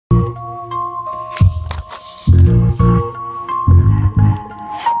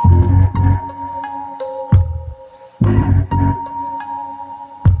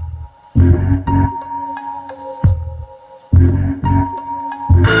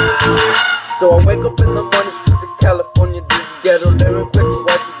So I wake up in the morning, streets of California, this is ghetto living, quick to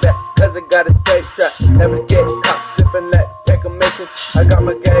watch your back, cause I got a stay strapped, never get caught, slipping, let's take a mission. I got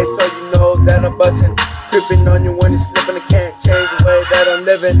my gauge so you know that I'm bustin', creeping on you when you're slipping, I can't change the way that I'm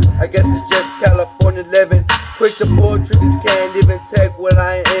living, I guess it's just California living, quick to pull triggers, can't even take what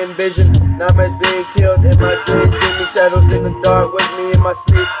I envision, nightmares being killed in my dreams, dreaming shadows in the dark, wake me in my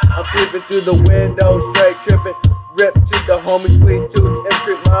sleep, I'm creeping through the window, straight tripping, rip to the homie sweet tooth, and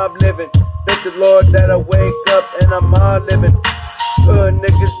street mob living. Thank the Lord that I wake up and I'm all living. Hood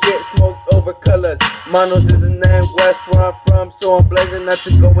niggas get smoked over colors. Mano's is the name, west where I'm from, so I'm blazing not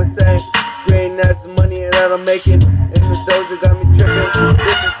to go insane. Green, that's the money that I'm making, and the doja got me tripping.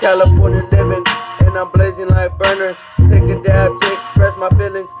 This is California living, and I'm blazing like burner. Take a dab to express my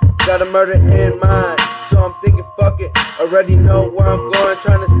feelings. Got a murder in mind, so I'm thinking fuck it. Already know where I'm going,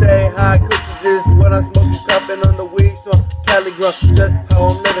 trying to stay high. Cookies is what I'm smoking, coughing on the weed, so I'm Cali grunt, just how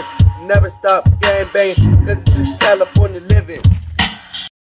I'm living. Never stop gang banging, cause this is California living.